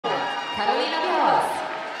Karolina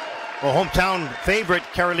BIALAS. Well, hometown favorite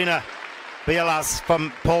Karolina BIALAS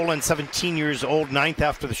from Poland, 17 years old, ninth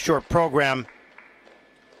after the short program.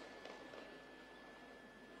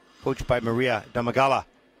 Coached by Maria Domagala.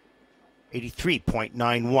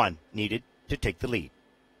 83.91 needed to take the lead.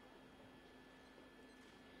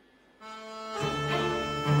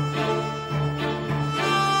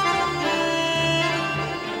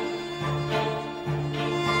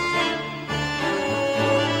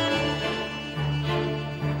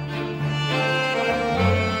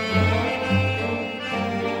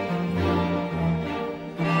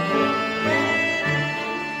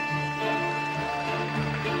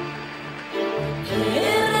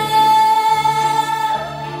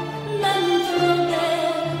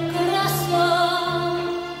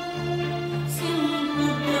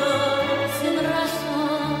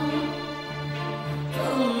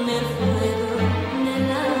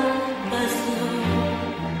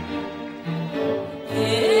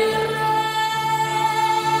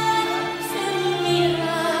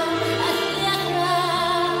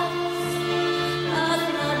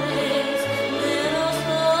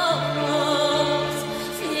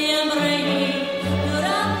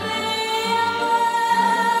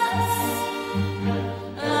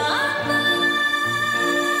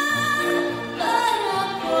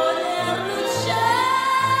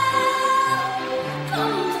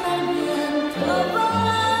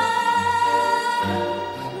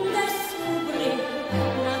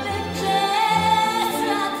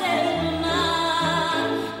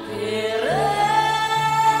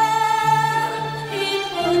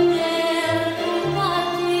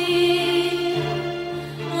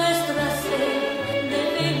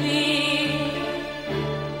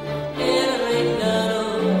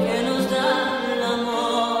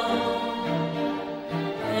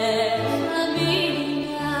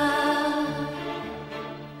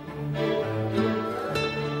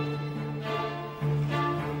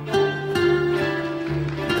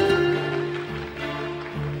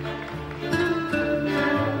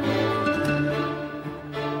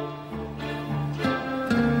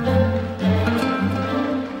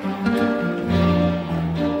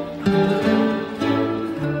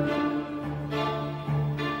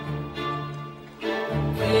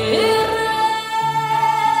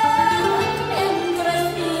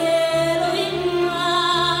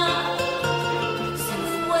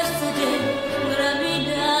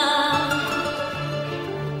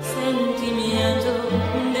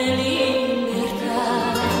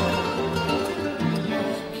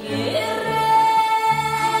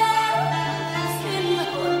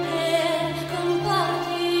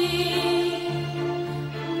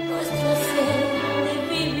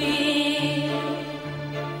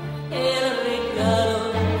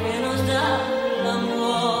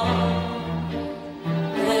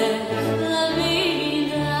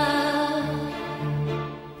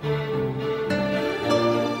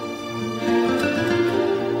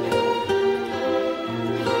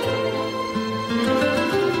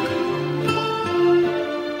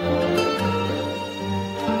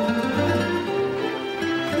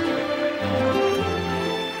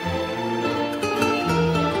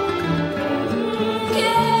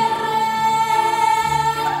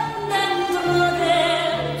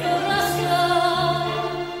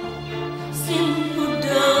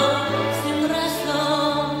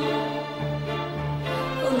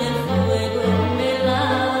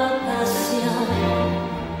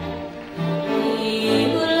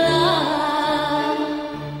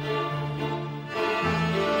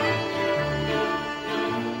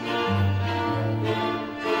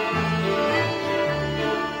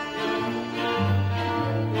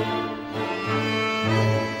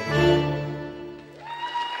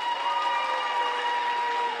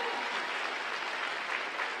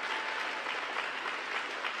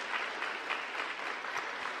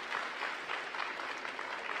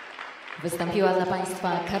 Wystąpiła dla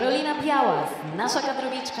Państwa Karolina BIALAS, nasza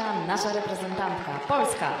kadrowiczka, nasza reprezentantka,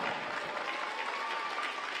 Polska.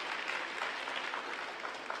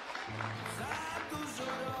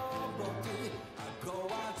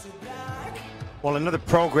 Well, another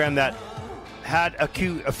program that had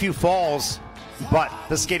a few falls, but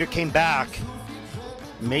the skater came back,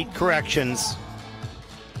 made corrections.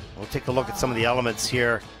 We'll take a look at some of the elements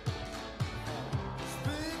here.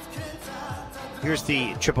 Here's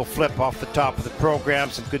the triple flip off the top of the program.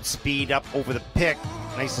 Some good speed up over the pick.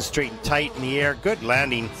 Nice and straight and tight in the air. Good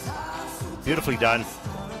landing. Beautifully done.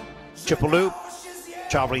 Triple loop.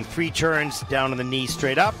 Traveling 3 turns down on the knee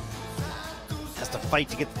straight up. Has to fight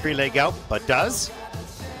to get the free leg out, but does.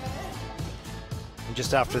 And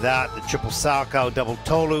just after that, the triple Salchow double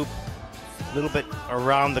toe loop. a little bit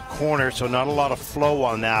around the corner, so not a lot of flow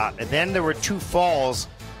on that. And then there were 2 falls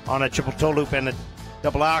on a triple toe loop and a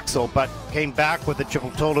double axel, but came back with the triple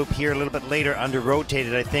toe loop here a little bit later, under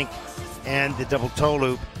rotated, I think, and the double toe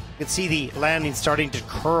loop. You can see the landing starting to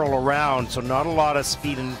curl around, so not a lot of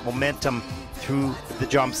speed and momentum through the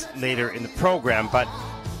jumps later in the program, but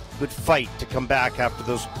good fight to come back after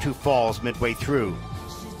those 2 falls midway through.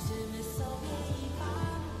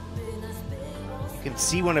 You can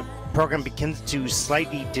see when a program begins to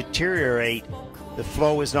slightly deteriorate, the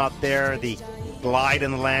flow is not there, the glide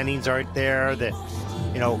and the landings aren't there,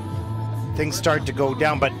 things start to go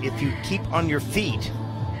down. But if you keep on your feet,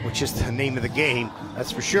 which is the name of the game,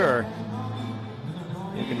 that's for sure,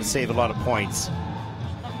 you're going to save a lot of points.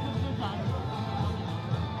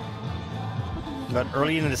 But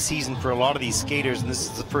early in the season for a lot of these skaters, and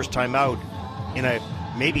this is the first time out in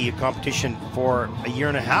maybe a competition for a year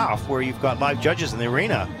and a half where you've got live judges in the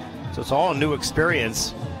arena. So it's all a new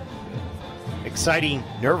experience. Exciting,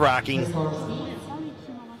 nerve-wracking.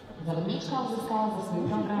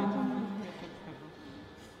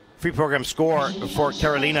 Free program score for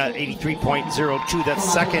Karolina, 83.02.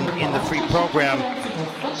 That's second in the free program.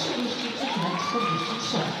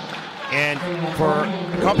 And for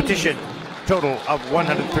the competition, total of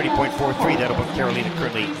 130.43. That'll put Karolina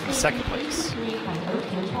currently in second place.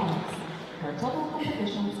 Her total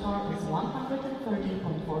competition score is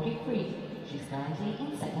 130.43. She's currently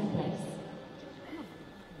in second place.